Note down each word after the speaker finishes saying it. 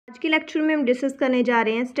आज के लेक्चर में हम डिस्कस करने जा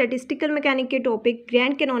रहे हैं स्टैटिस्टिकल मैकेनिक के टॉपिक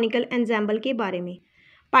ग्रैंड कैनोनिकल एंसेंबल के बारे में।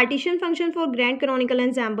 Partition function for grand canonical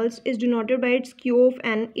एंसेंबल्स is denoted by it's Q of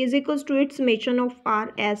N is equals to it's summation of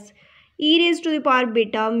R S e raise to the power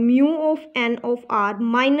beta mu of N of are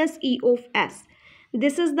minus E of S.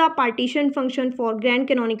 This is the partition function for grand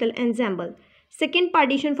canonical ensemble. Second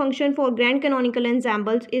partition function for grand canonical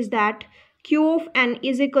ensembles is that q of n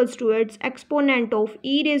is equals to its exponent of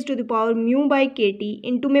e raised to the power mu by kt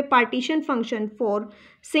into a partition function for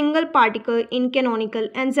single particle in canonical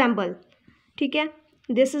ensemble. ठीक है,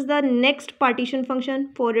 this is the next partition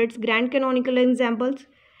function for its grand canonical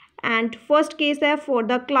ensembles. And first case है for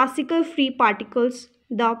the classical free particles.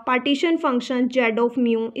 The partition function z of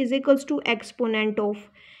mu is equals to exponent of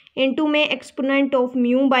into में exponent of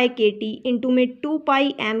mu by kt into में 2 pi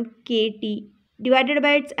m kt divided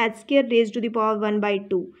by its h square raised to the power 1 by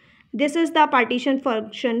 2. This is the partition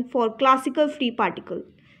function for classical free particle.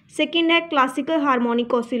 Second है classical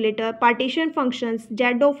harmonic oscillator. Partition functions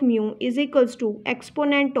z of mu is equals to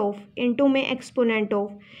exponent of into में exponent of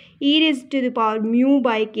e raised to the power mu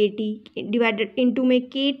by kt divided into में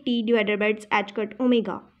kt divided by its h cut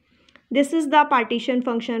omega. This is the partition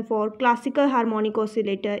function for classical harmonic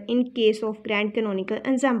oscillator in case of grand canonical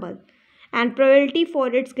ensemble. And probability for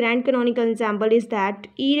its grand canonical ensemble is that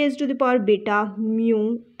e raised to the power beta mu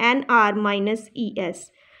nr minus es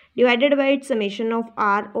divided by its summation of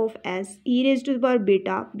r of s e raised to the power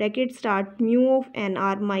beta bracket start mu of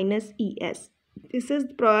nr minus es. This is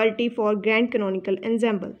probability for grand canonical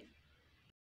ensemble.